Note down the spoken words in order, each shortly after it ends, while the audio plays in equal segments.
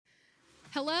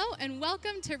Hello and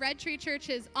welcome to Red Tree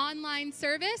Church's online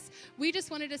service. We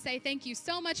just wanted to say thank you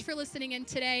so much for listening in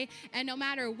today. And no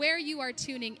matter where you are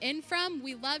tuning in from,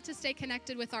 we love to stay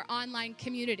connected with our online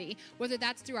community, whether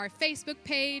that's through our Facebook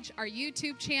page, our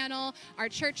YouTube channel, our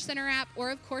Church Center app,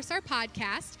 or of course our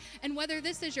podcast. And whether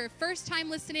this is your first time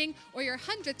listening or your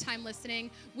 100th time listening,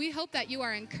 we hope that you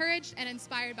are encouraged and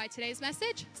inspired by today's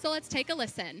message. So let's take a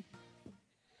listen.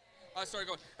 I started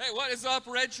going, hey, what is up,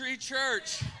 Red Tree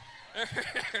Church?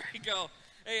 There you go.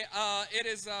 Hey, it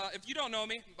is, if you don't know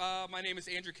me, my name is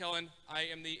Andrew Kellen. I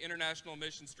am the International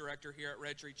Missions Director here at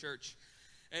Red Tree Church.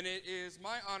 And it is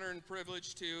my honor and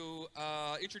privilege to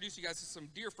introduce you guys to some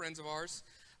dear friends of ours.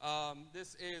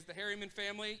 This is the Harryman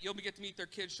family. You'll get to meet their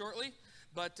kids shortly.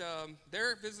 But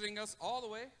they're visiting us all the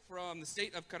way from the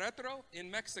state of Querétaro in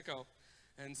Mexico.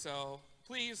 And so,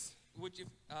 please, would you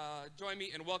join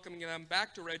me in welcoming them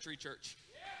back to Red Tree Church?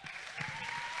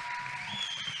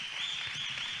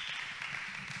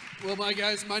 Well,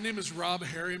 my name is Rob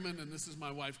Harryman, and this is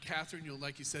my wife, Kathryn.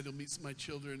 Like you said, you'll meet my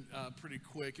children pretty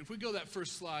quick. If we go that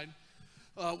first slide,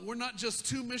 we're not just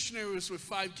 2 missionaries with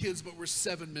 5 kids, but we're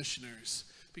 7 missionaries.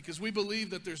 Because we believe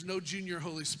that there's no junior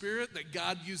Holy Spirit, that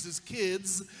God uses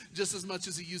kids just as much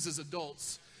as he uses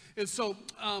adults. And so,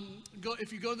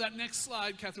 if you go to that next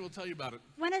slide, Kathryn will tell you about it.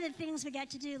 One of the things we got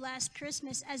to do last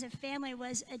Christmas as a family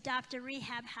was adopt a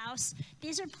rehab house.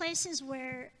 These are places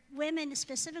where women,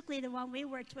 specifically the one we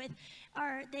worked with,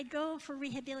 they go for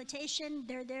rehabilitation.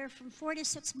 They're there from 4 to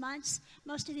 6 months.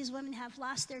 Most of these women have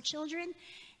lost their children.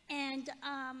 And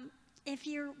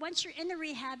once you're in the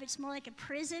rehab, it's more like a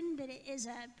prison than it is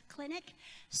a clinic.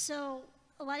 So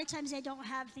a lot of times they don't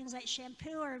have things like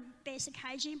shampoo or basic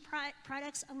hygiene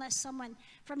products unless someone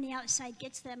from the outside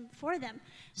gets them for them.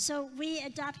 So we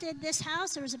adopted this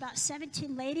house. There was about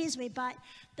 17 ladies. We bought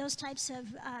those types of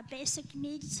basic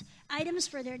needs items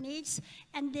for their needs.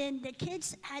 And then the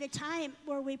kids had a time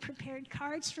where we prepared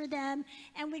cards for them.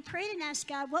 And we prayed and asked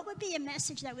God, what would be a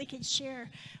message that we could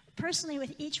share personally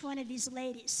with each one of these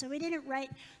ladies? So we didn't write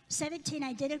 17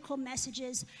 identical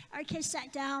messages. Our kids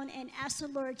sat down and asked the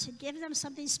Lord to give them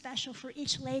something special for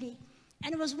each lady.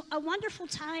 And it was a wonderful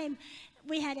time.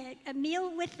 We had a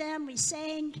meal with them. We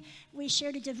sang. We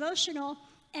shared a devotional.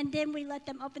 And then we let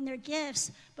them open their gifts.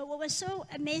 But what was so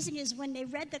amazing is when they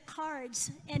read the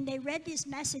cards and they read these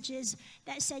messages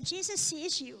that said, Jesus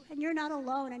sees you and you're not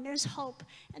alone and there's hope.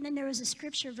 And then there was a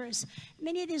scripture verse.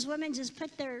 Many of these women just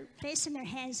put their face in their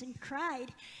hands and cried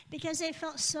because they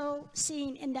felt so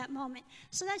seen in that moment.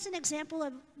 So that's an example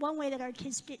of one way that our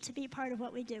kids get to be part of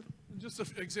what we do. Just an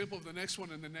example of the next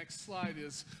one in the next slide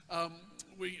is I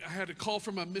had a call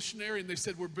from a missionary, and they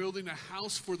said, we're building a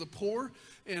house for the poor,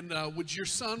 and would your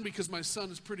son, because my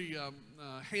son is pretty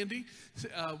handy,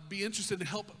 be interested in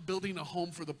help building a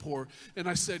home for the poor? And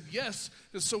I said, yes.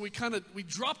 And so we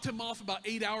dropped him off about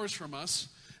 8 hours from us,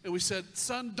 and we said,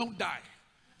 son, don't die.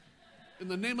 In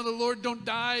the name of the Lord, don't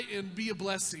die and be a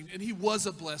blessing. And he was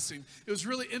a blessing. It was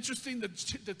really interesting.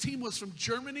 The team was from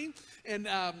Germany, and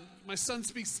my son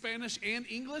speaks Spanish and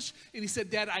English. And he said,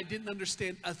 Dad, I didn't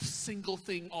understand a single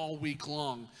thing all week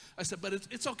long. I said, but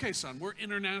it's okay, son. We're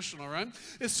international, right?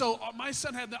 And so my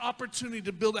son had the opportunity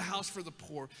to build a house for the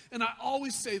poor. And I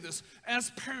always say this,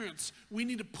 as parents, we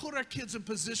need to put our kids in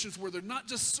positions where they're not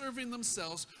just serving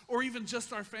themselves or even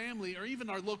just our family or even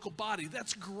our local body.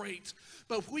 That's great.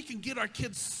 But if we can get our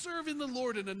kids serving the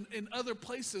Lord in other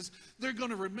places, they're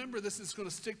going to remember this. It's going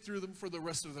to stick through them for the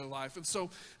rest of their life. And so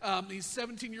these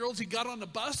 17-year-olds, he got on the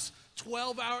bus,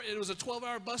 it was a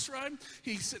 12-hour bus ride.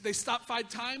 They stopped 5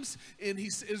 times, and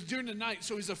it was during the night,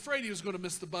 so he's afraid he was going to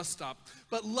miss the bus stop.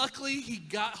 But luckily, he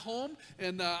got home,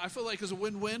 and I feel like it was a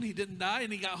win-win. He didn't die,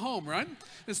 and he got home, right?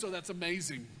 And so that's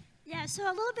amazing. Yeah, so a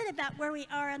little bit about where we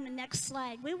are on the next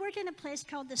slide. We work in a place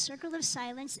called the Circle of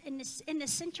Silence in the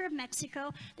center of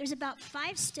Mexico. There's about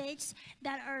 5 states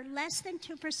that are less than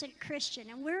 2% Christian,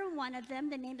 and we're one of them.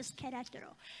 The name is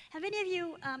Querétaro. Have any of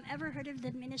you ever heard of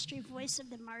the ministry Voice of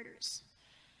the Martyrs?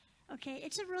 Okay,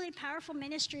 it's a really powerful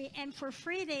ministry, and for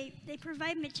free they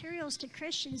provide materials to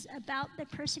Christians about the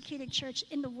persecuted church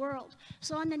in the world.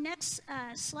 So on the next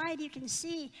slide, you can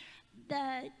see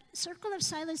the Circle of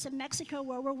Silence in Mexico,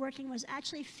 where we're working, was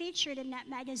actually featured in that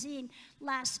magazine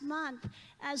last month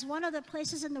as one of the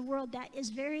places in the world that is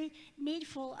very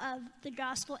needful of the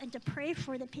gospel and to pray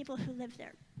for the people who live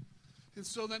there. And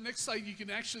so that next slide,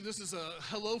 this is a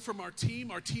hello from our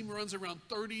team. Our team runs around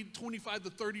 25 to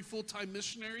 30 full-time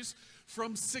missionaries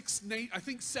from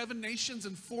 7 nations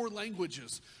and 4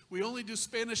 languages. We only do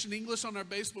Spanish and English on our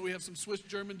base, but we have some Swiss,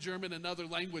 German, and other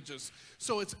languages.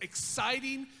 So it's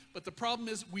exciting, but the problem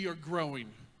is we are growing.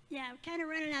 Yeah, we're kind of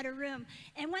running out of room.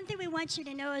 And one thing we want you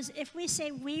to know is if we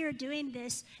say we are doing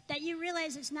this, that you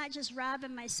realize it's not just Rob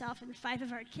and myself and 5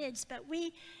 of our kids, but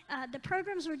the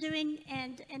programs we're doing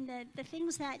and the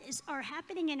things that are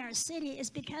happening in our city is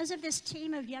because of this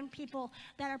team of young people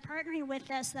that are partnering with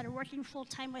us, that are working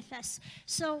full-time with us.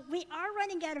 So we are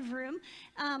running out of room.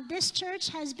 This church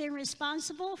has been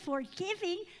responsible for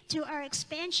giving to our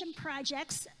expansion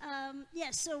projects.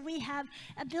 So we have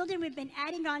a building we've been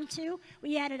adding on to.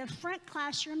 We added a front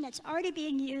classroom that's already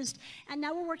being used, and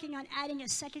now we're working on adding a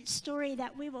second story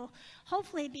that we will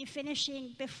hopefully be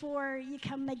finishing before you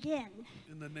come again.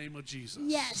 In the name of Jesus.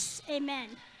 Yes, amen.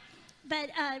 But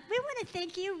we want to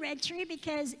thank you, Red Tree,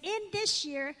 because in this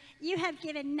year, you have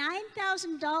given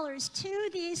 $9,000 to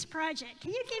these projects.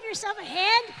 Can you give yourself a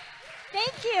hand?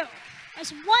 Thank you.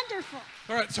 That's wonderful.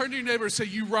 All right, turn to your neighbor and say,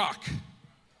 you rock.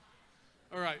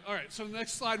 All right. So the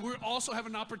next slide, we also have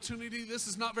an opportunity. This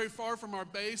is not very far from our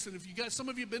base, and if you guys, some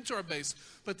of you have been to our base,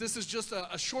 but this is just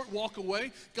a short walk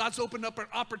away. God's opened up an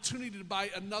opportunity to buy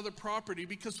another property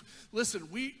because, listen,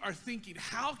 we are thinking,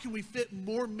 how can we fit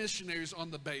more missionaries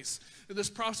on the base? And this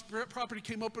property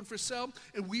came open for sale,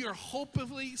 and we are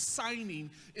hopefully signing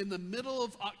in the middle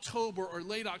of October or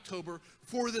late October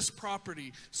for this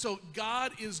property. So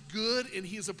God is good, and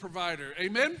He is a provider.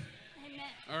 Amen?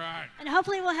 All right. And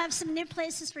hopefully we'll have some new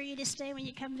places for you to stay when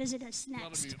you come visit us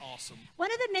next. That'll be awesome.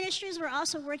 One of the ministries we're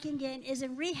also working in is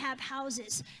in rehab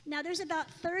houses. Now, there's about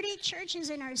 30 churches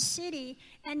in our city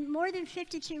and more than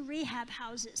 52 rehab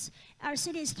houses. Our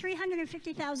city is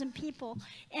 350,000 people,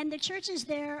 and the churches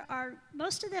there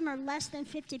most of them are less than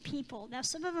 50 people. Now,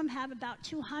 some of them have about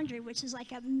 200, which is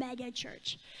like a mega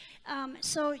church.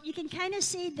 So you can kind of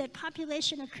see the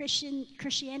population of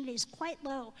Christianity is quite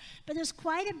low, but there's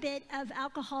quite a bit of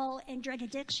alcohol and drug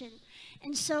addiction.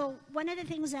 And so one of the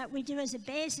things that we do as a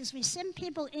base is we send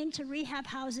people into rehab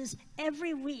houses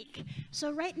every week.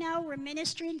 So right now we're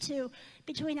ministering to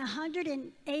between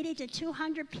 180 to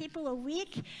 200 people a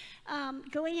week,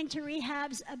 going into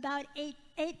rehabs, about eight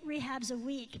rehabs a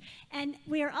week. And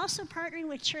we are also partnering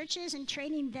with churches and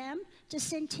training them to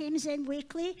send teams in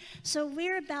weekly. So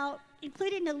we're about,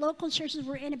 including the local churches,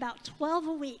 we're in about 12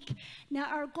 a week. Now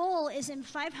our goal is in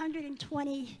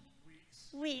 520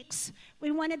 weeks,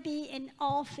 we want to be in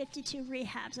all 52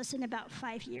 rehabs. That's in about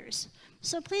 5 years.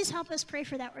 So please help us pray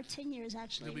for that. Or 10 years,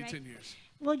 actually. It'll be right? 10 years.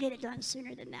 We'll get it done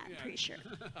sooner than that, I'm pretty sure.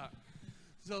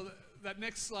 So that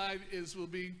next slide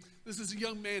this is a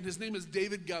young man. His name is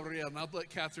David Gabriel, and I'll let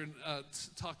Kathryn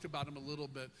talk about him a little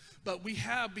bit. But we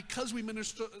have, because we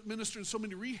minister in so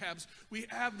many rehabs, we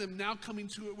have them now coming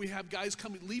to it. We have guys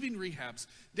leaving rehabs.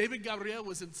 David Gabriel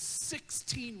was in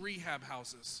 16 rehab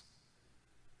houses.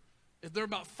 They're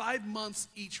about 5 months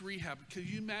each rehab. Can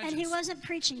you imagine? And he wasn't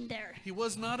preaching there. He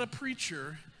was not a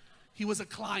preacher. He was a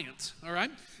client, all right?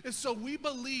 And so we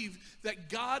believe that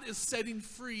God is setting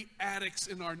free addicts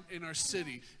in our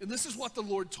city. And this is what the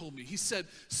Lord told me. He said,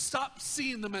 stop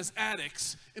seeing them as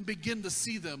addicts and begin to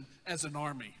see them as an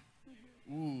army.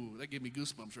 Ooh, that gave me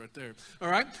goosebumps right there. All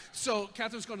right, so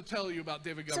Kathryn's going to tell you about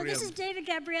David Gabriel. So this is David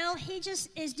Gabriel. He just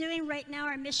is doing right now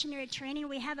our missionary training.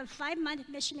 We have a 5-month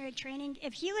missionary training.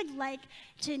 If you would like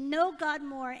to know God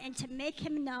more and to make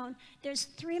Him known, there's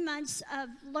 3 months of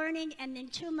learning and then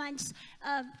 2 months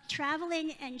of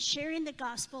traveling and sharing the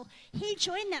gospel. He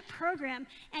joined that program,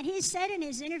 and he said in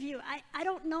his interview, I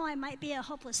don't know, I might be a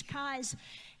hopeless cause.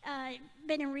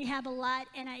 Been in rehab a lot,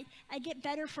 and I get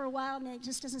better for a while, and it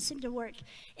just doesn't seem to work.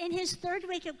 In his 3rd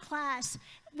week of class,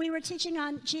 we were teaching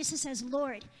on Jesus as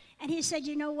Lord, and he said,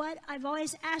 you know what? I've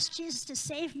always asked Jesus to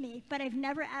save me, but I've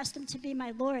never asked Him to be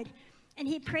my Lord. And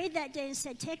he prayed that day and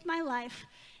said, take my life,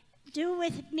 do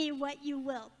with me what you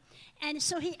will. And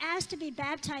so he asked to be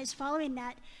baptized following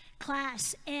that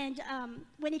class. And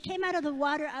when he came out of the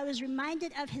water, I was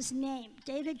reminded of his name,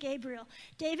 David Gabriel.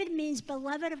 David means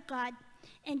beloved of God,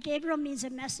 and Gabriel means a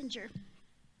messenger.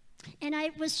 And I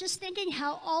was just thinking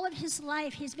how all of his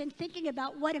life he's been thinking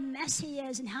about what a mess he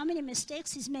is and how many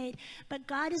mistakes he's made. But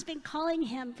God has been calling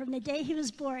him from the day he was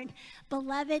born,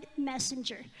 beloved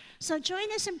messenger. So join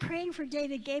us in praying for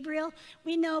David Gabriel.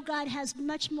 We know God has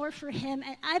much more for him,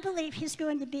 and I believe he's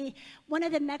going to be one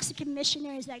of the Mexican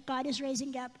missionaries that God is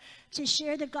raising up to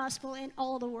share the gospel in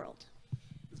all the world.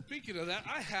 Speaking of that,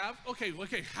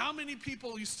 okay, how many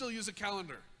people you still use a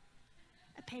calendar?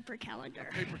 A paper calendar.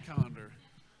 A paper calendar.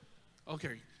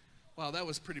 Okay. Wow, that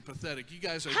was pretty pathetic. You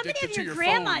guys are How many addicted of to your your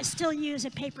grandmas phone. still use a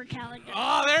paper calendar?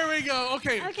 Oh, there we go.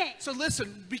 Okay. Okay. So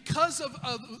listen, because of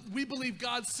we believe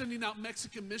God's sending out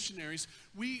Mexican missionaries,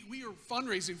 we are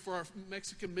fundraising for our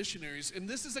Mexican missionaries. And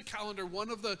this is a calendar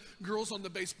one of the girls on the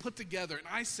base put together. And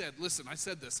I said, listen, I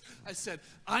said,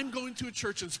 I'm going to a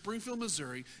church in Springfield,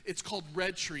 Missouri. It's called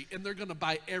Red Tree. And they're going to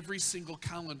buy every single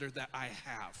calendar that I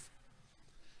have.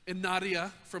 And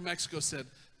Nadia from Mexico said,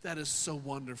 that is so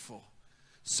wonderful.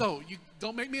 So, you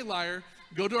don't make me a liar.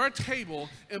 Go to our table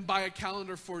and buy a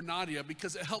calendar for Nadia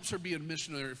because it helps her be a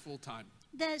missionary full time.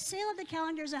 The sale of the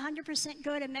calendars 100%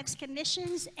 go to Mexican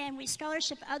missions, and we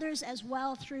scholarship others as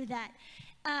well through that.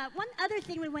 One other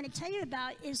thing we want to tell you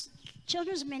about is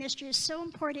children's ministry is so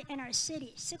important in our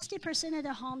city. 60% of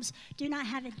the homes do not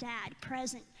have a dad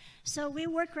present. So we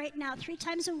work right now 3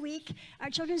 times a week.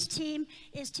 Our children's team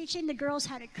is teaching the girls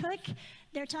how to cook.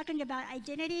 They're talking about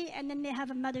identity, and then they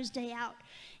have a Mother's Day out.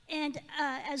 And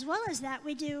as well as that,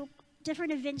 we do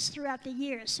different events throughout the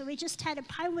year. So we just had a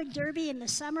Pinewood Derby in the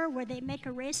summer where they make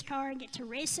a race car and get to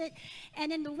race it.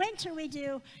 And in the winter, we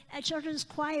do a children's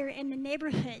choir in the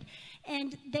neighborhood.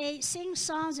 And they sing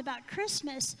songs about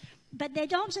Christmas, but they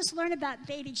don't just learn about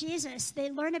baby Jesus. They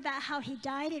learn about how he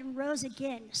died and rose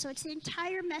again. So it's the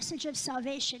entire message of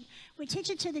salvation. We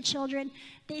teach it to the children.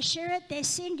 They share it. They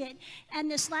sing it. And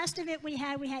this last event we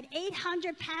had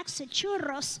 800 packs of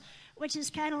churros, which is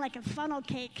kind of like a funnel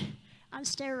cake on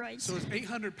steroids. So it's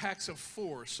 800 packs of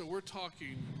 4. So we're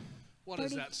talking, what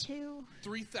 32. is that?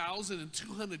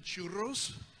 3,200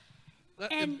 churros?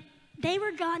 And they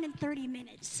were gone in 30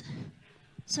 minutes.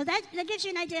 So that gives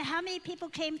you an idea how many people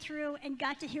came through and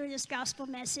got to hear this gospel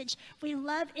message. We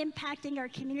love impacting our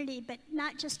community, but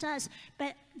not just us,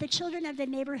 but the children of the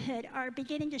neighborhood are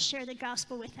beginning to share the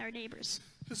gospel with our neighbors.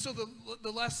 So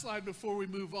the last slide before we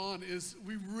move on is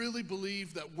we really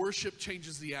believe that worship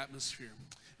changes the atmosphere.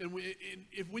 And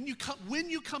when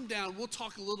you come down, we'll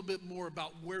talk a little bit more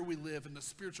about where we live and the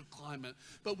spiritual climate.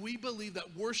 But we believe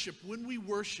that worship, when we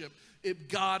worship,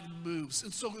 God moves.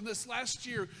 And so in this last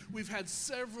year, we've had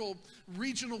several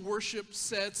regional worship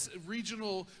sets,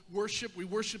 regional worship. We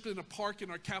worship in a park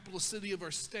in our capital city of our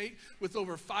state with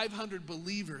over 500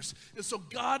 believers. And so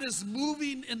God is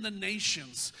moving in the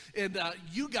nations. And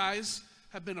you guys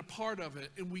have been a part of it,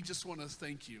 and we just want to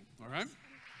thank you. All right?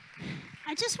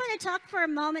 I just want to talk for a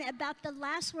moment about the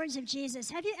last words of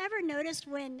Jesus. Have you ever noticed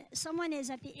when someone is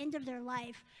at the end of their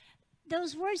life,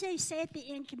 those words they say at the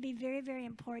end can be very, very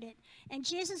important. And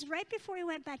Jesus, right before he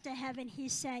went back to heaven, he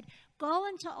said, go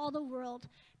into all the world,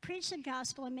 preach the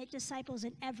gospel, and make disciples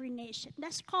in every nation.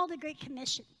 That's called the Great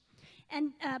Commission.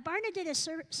 And Barna did a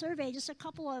survey just a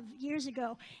couple of years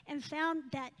ago and found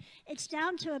that it's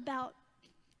down to about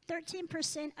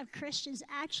 13% of Christians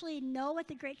actually know what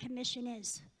the Great Commission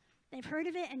is. They've heard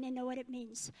of it, and they know what it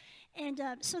means. And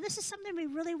so this is something we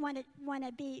really want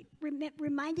to be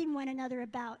reminding one another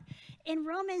about. In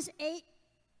Romans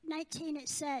 8:19, it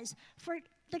says, for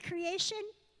the creation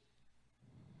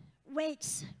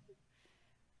waits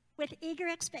with eager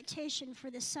expectation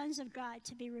for the sons of God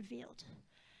to be revealed.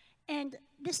 And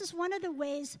this is one of the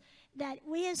ways that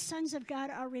we as sons of God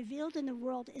are revealed in the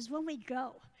world is when we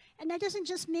go. And that doesn't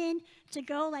just mean to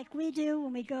go like we do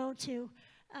when we go to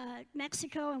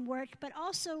Mexico and work, but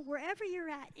also wherever you're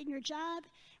at, in your job,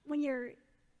 when you're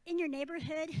in your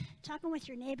neighborhood, talking with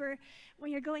your neighbor,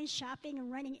 when you're going shopping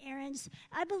and running errands.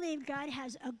 I believe God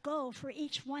has a go for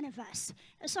each one of us.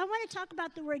 And so I want to talk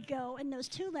about the word go and those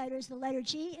 2 letters, the letter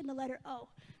G and the letter O.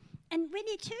 And we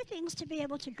need 2 things to be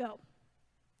able to go.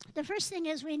 The first thing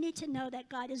is we need to know that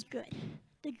God is good,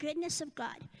 the goodness of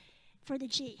God for the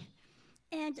G.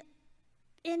 And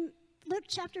in Luke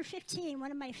chapter 15,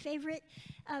 one of my favorite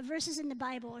verses in the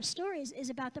Bible or stories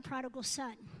is about the prodigal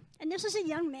son. And this was a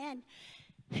young man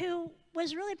who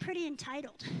was really pretty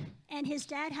entitled. And his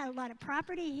dad had a lot of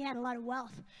property. He had a lot of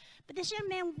wealth. But this young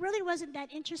man really wasn't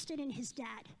that interested in his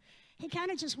dad. He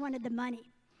kind of just wanted the money.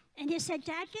 And he said,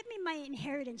 Dad, give me my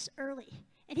inheritance early.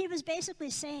 And he was basically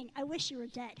saying, I wish you were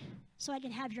dead so I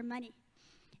could have your money.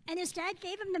 And his dad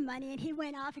gave him the money, and he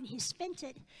went off and he spent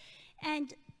it.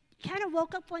 And kind of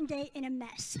woke up one day in a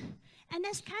mess. And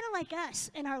that's kind of like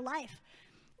us in our life.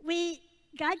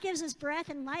 God gives us breath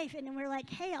and life, and then we're like,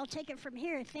 hey, I'll take it from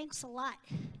here. Thanks a lot.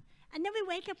 And then we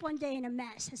wake up one day in a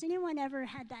mess. Has anyone ever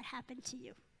had that happen to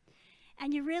you?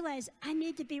 And you realize, I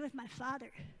need to be with my Father.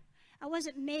 I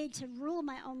wasn't made to rule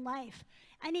my own life.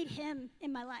 I need him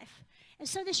in my life. And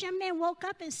so this young man woke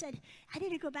up and said, I need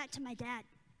to go back to my dad.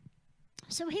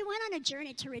 So he went on a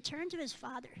journey to return to his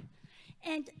father.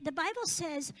 And the Bible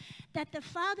says that the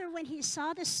father, when he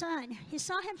saw the son, he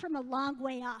saw him from a long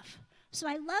way off. So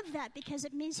I love that because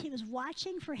it means he was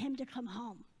watching for him to come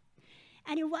home.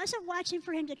 And he wasn't watching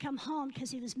for him to come home because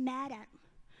he was mad at him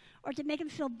or to make him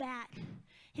feel bad.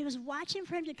 He was watching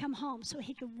for him to come home so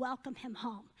he could welcome him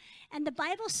home. And the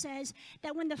Bible says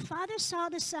that when the father saw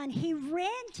the son, he ran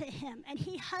to him and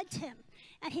he hugged him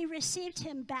and he received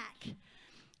him back.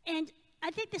 And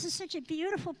I think this is such a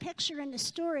beautiful picture in the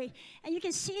story. And you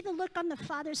can see the look on the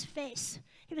father's face.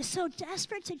 He was so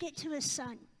desperate to get to his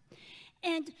son.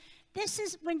 And this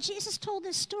is, when Jesus told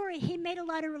this story, he made a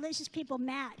lot of religious people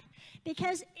mad.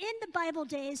 Because in the Bible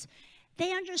days,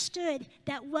 they understood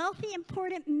that wealthy,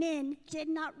 important men did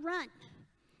not run.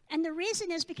 And the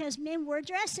reason is because men wore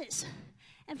dresses.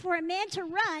 And for a man to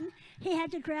run, he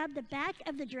had to grab the back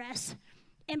of the dress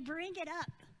and bring it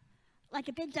up like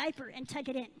a big diaper and tuck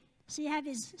it in. So you have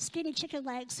his skinny chicken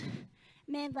legs,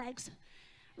 man legs,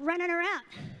 running around.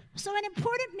 So an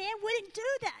important man wouldn't do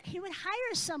that. He would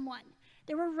hire someone.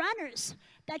 There were runners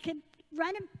that could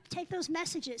run and take those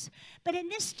messages. But in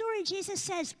this story, Jesus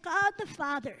says, God the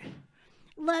Father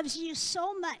loves you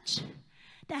so much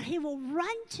that he will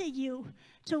run to you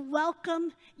to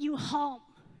welcome you home.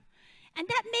 And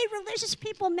that made religious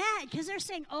people mad because they're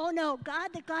saying, oh no, God,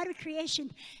 the God of creation,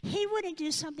 he wouldn't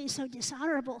do something so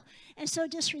dishonorable and so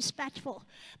disrespectful.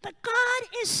 But God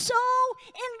is so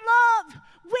in love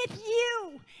with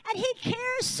you and he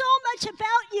cares so much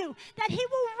about you that he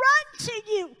will run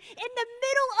to you in the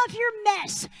middle of your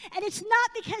mess. And it's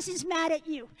not because he's mad at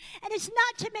you and it's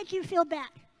not to make you feel bad.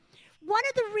 One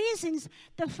of the reasons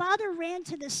the father ran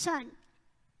to the son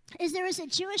is there is a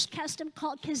Jewish custom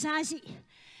called kazazi.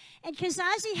 And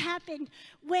kazazi happened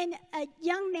when a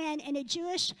young man in a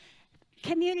Jewish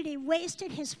community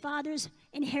wasted his father's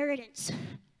inheritance.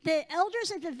 The elders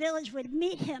of the village would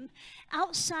meet him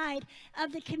outside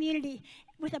of the community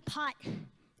with a pot.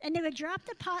 And they would drop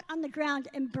the pot on the ground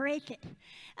and break it.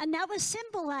 And that would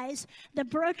symbolize the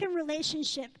broken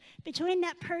relationship between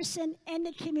that person and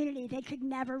the community. They could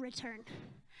never return.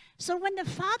 So when the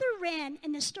father ran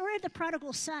in the story of the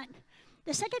prodigal son,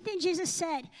 the second thing Jesus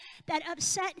said that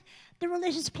upset the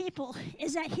religious people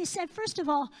is that he said, first of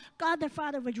all, God the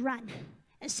Father would run.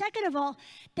 And second of all,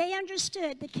 they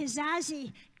understood the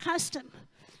kazazi custom.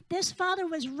 This father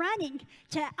was running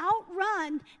to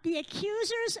outrun the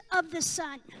accusers of the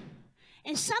son.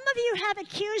 And some of you have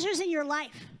accusers in your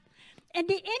life. And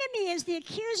the enemy is the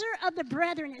accuser of the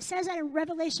brethren. It says that in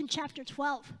Revelation chapter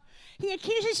 12. He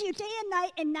accuses you day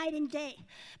and night and day.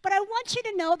 But I want you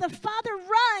to know the Father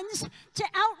runs to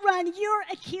outrun your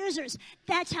accusers.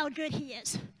 That's how good he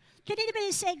is. Can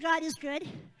anybody say God is good?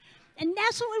 And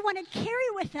that's what we want to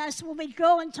carry with us when we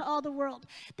go into all the world.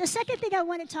 The second thing I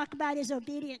want to talk about is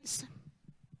obedience.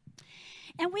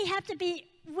 And we have to be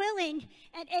willing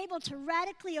and able to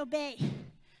radically obey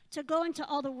to go into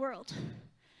all the world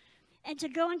and to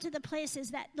go into the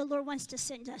places that the Lord wants to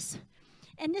send us.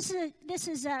 And this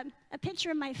is a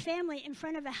picture of my family in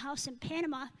front of a house in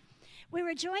Panama. We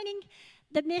were joining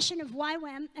the mission of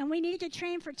YWAM, and we needed to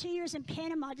train for 2 years in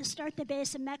Panama to start the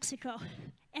base in Mexico.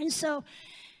 And so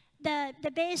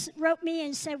the base wrote me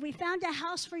and said, we found a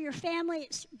house for your family.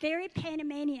 It's very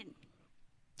Panamanian.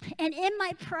 And in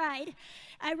my pride,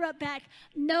 I wrote back,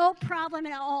 no problem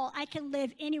at all. I can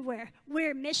live anywhere.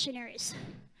 We're missionaries.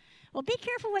 Well, be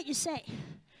careful what you say,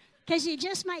 because you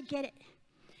just might get it.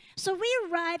 So we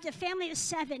arrived, a family of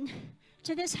 7,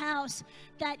 to this house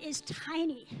that is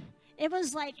tiny. It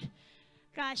was like,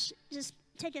 gosh, just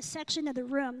take a section of the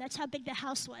room. That's how big the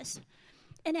house was.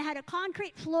 And it had a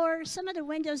concrete floor. Some of the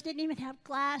windows didn't even have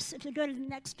glass. If you go to the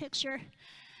next picture,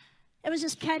 it was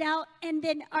just cut out. And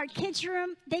then our kids'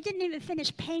 room, they didn't even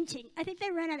finish painting. I think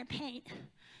they ran out of paint.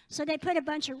 So they put a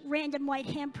bunch of random white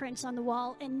handprints on the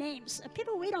wall and names of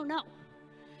people we don't know.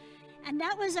 And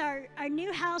that was our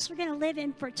new house we're going to live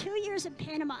in for 2 years in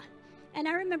Panama. And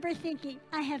I remember thinking,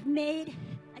 I have made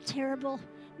a terrible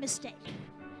mistake.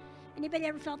 Anybody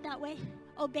ever felt that way?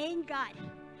 Obeying God.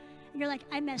 And you're like,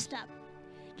 I messed up.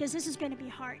 Because this is going to be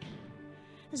hard.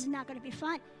 This is not going to be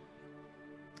fun.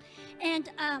 And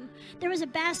there was a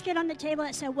basket on the table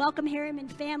that said, welcome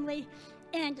Harryman family.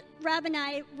 And Rob and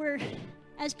I were,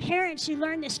 as parents, you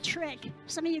learn this trick.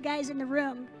 Some of you guys in the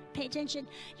room, pay attention.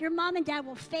 Your mom and dad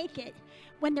will fake it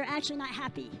when they're actually not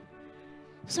happy.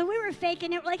 So we were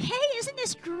faking it. We're like, hey, isn't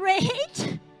this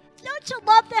great? Don't you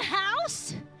love the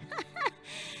house?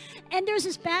 And there's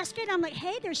this basket. I'm like,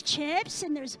 hey, there's chips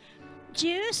and there's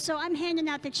juice. So I'm handing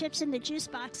out the chips in the juice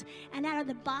box. And out of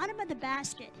the bottom of the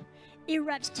basket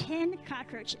erupts 10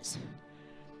 cockroaches.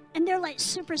 And they're like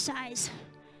supersize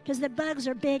because the bugs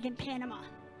are big in Panama.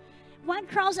 One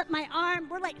crawls up my arm.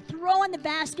 We're like throwing the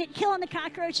basket, killing the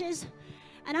cockroaches.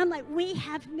 And I'm like, we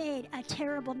have made a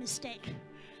terrible mistake.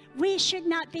 We should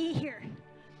not be here.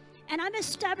 And I'm a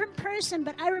stubborn person,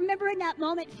 but I remember in that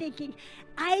moment thinking,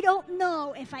 I don't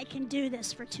know if I can do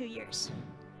this for 2 years.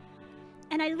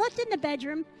 And I looked in the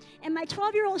bedroom, and my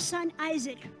 12-year-old son,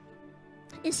 Isaac,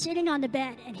 is sitting on the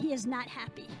bed, and he is not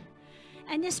happy.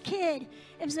 And this kid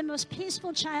is the most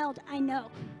peaceful child I know.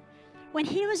 When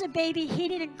he was a baby, he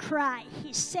didn't cry.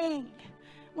 He sang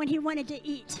when he wanted to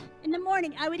eat. In the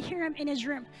morning, I would hear him in his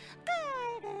room.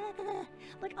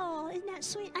 Like, oh, isn't that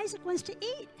sweet? Isaac wants to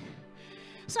eat.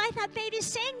 So I thought babies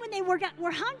sang when they were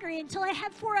hungry until I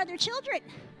had 4 other children.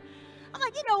 I'm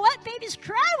like, you know what? Babies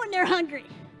cry when they're hungry.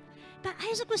 But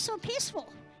Isaac was so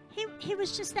peaceful. He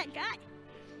was just that guy.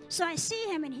 So I see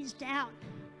him, and he's down.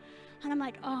 And I'm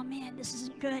like, oh, man, this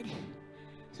isn't good.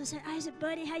 So I said, Isaac,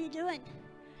 buddy, how you doing?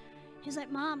 He's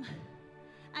like, Mom,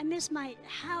 I miss my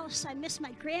house. I miss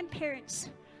my grandparents.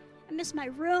 I miss my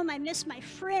room. I miss my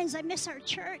friends. I miss our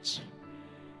church.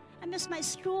 I miss my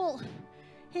school.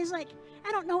 He's like,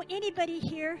 I don't know anybody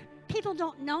here. People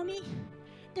don't know me.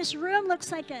 This room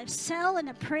looks like a cell in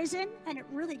a prison, and it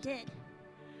really did.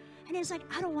 And he's like,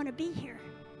 I don't want to be here.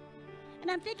 And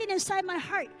I'm thinking inside my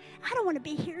heart, I don't want to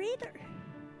be here either.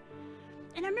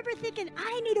 And I remember thinking,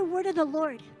 I need a word of the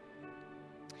Lord.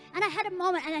 And I had a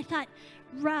moment, and I thought,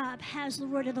 Rob has the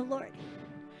word of the Lord.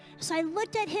 So I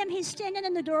looked at him. He's standing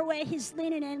in the doorway. He's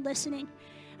leaning in, listening.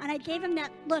 And I gave him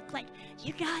that look like,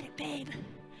 you got it, babe.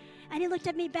 And he looked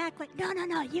at me back like, no,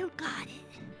 you got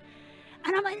it.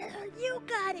 And I'm like, you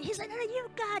got it. He's like, no, you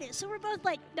got it. So we're both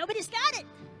like, nobody's got it.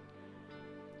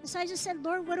 And so I just said,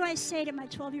 Lord, what do I say to my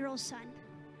 12-year-old son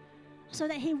so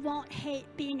that he won't hate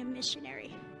being a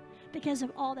missionary because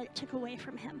of all that it took away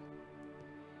from him?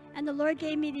 And the Lord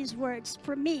gave me these words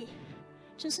for me,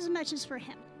 just as much as for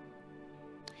him.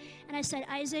 And I said,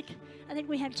 Isaac, I think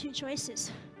we have 2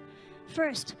 choices.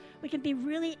 First, we can be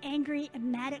really angry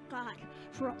and mad at God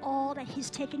for all that he's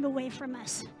taking away from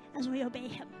us as we obey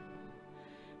him.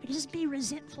 We can just be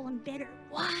resentful and bitter.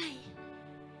 Why?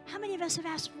 How many of us have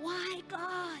asked, why,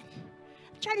 God?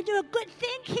 I'm trying to do a good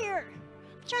thing here.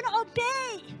 I'm trying to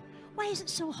obey. Why is it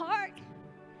so hard?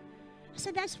 I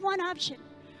said, that's one option.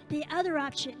 The other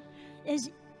option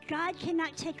is God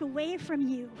cannot take away from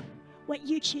you what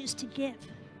you choose to give.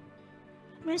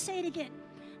 I'm going to say it again.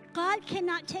 God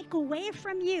cannot take away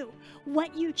from you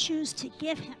what you choose to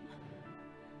give him.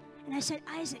 And I said,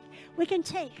 Isaac, we can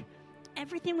take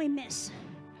everything we miss,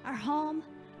 our home,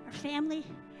 our family,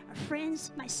 our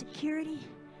friends, my security,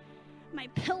 my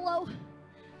pillow.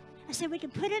 I said, we can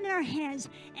put it in our hands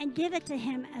and give it to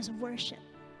him as worship.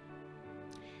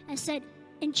 I said,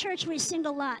 in church we sing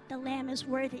a lot, the Lamb is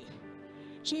worthy.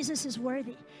 Jesus is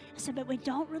worthy. I said, but we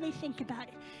don't really think about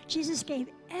it. Jesus gave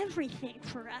everything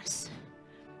for us.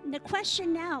 And the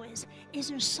question now is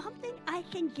there something I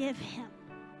can give him?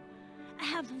 I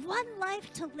have one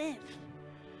life to live.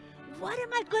 What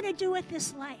am I going to do with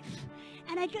this life?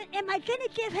 And am I going to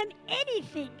give him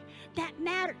anything that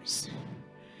matters?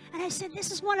 And I said,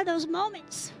 this is one of those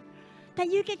moments that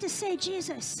you get to say,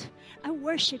 Jesus, I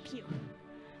worship you.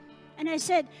 And I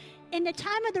said, in the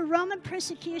time of the Roman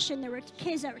persecution, there were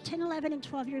kids that were 10, 11, and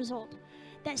 12 years old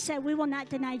that said, we will not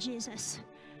deny Jesus.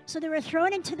 So they were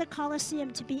thrown into the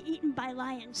Colosseum to be eaten by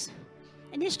lions.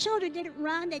 And these children didn't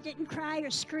run, they didn't cry or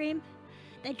scream.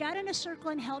 They got in a circle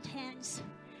and held hands.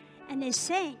 And they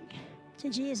sang to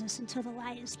Jesus until the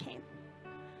lions came.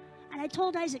 And I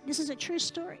told Isaac, this is a true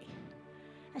story.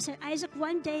 I said, Isaac,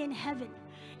 one day in heaven,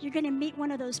 you're going to meet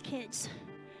one of those kids.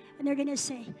 And they're going to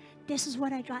say, this is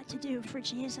what I got to do for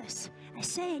Jesus. I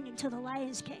sang until the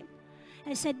lions came.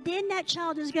 I said, then that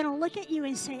child is going to look at you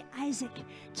and say, Isaac,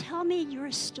 tell me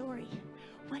your story.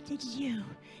 What did you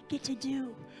get to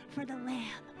do for the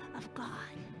Lamb of God?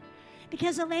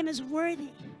 Because the Lamb is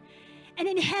worthy. And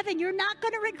in heaven, you're not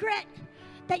going to regret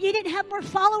that you didn't have more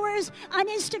followers on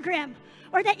Instagram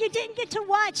or that you didn't get to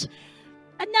watch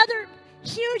another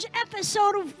huge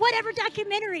episode of whatever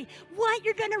documentary. What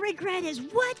you're going to regret is,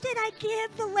 what did I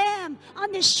give the Lamb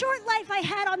on this short life I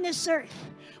had on this earth?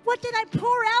 What did I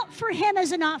pour out for him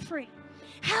as an offering?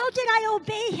 How did I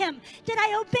obey him? Did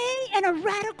I obey in a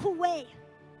radical way?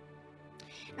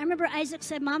 I remember Isaac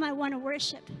said, Mom, I want to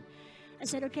worship. I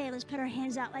said, okay, let's put our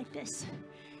hands out like this.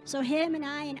 So him and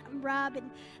I and Rob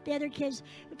and the other kids,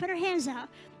 we put our hands out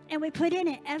and we put in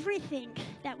it everything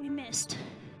that we missed.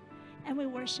 And we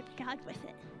worshiped God with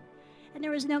it. And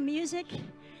there was no music.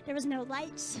 There was no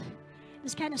lights. It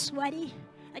was kind of sweaty.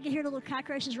 I could hear the little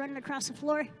cockroaches running across the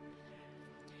floor.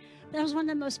 That was one of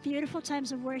the most beautiful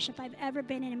times of worship I've ever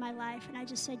been in my life. And I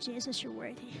just said, Jesus, you're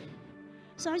worthy.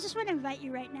 So I just want to invite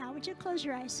you right now. Would you close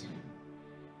your eyes?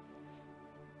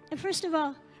 And first of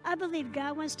all, I believe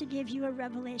God wants to give you a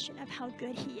revelation of how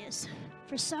good he is.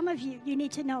 For some of you, you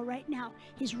need to know right now,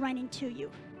 he's running to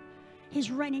you. He's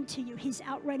running to you. He's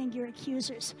outrunning your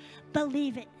accusers.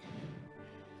 Believe it.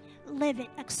 Live it.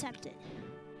 Accept it.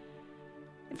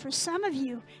 And for some of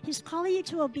you, he's calling you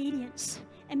to obedience.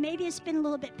 And maybe it's been a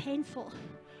little bit painful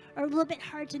or a little bit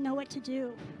hard to know what to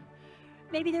do.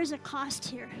 Maybe there's a cost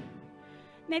here.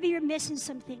 Maybe you're missing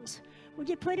some things. Would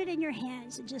you put it in your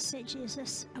hands and just say,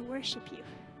 Jesus, I worship you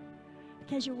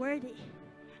because you're worthy.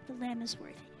 The Lamb is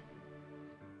worthy.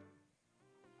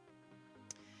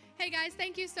 Hey guys,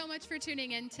 thank you so much for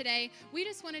tuning in today. We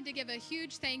just wanted to give a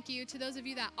huge thank you to those of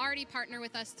you that already partner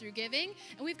with us through giving.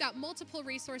 And we've got multiple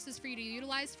resources for you to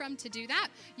utilize from to do that.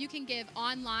 You can give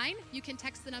online, you can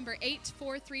text the number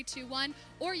 84321,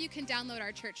 or you can download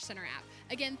our Church Center app.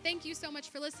 Again, thank you so much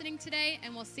for listening today,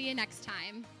 and we'll see you next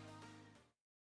time.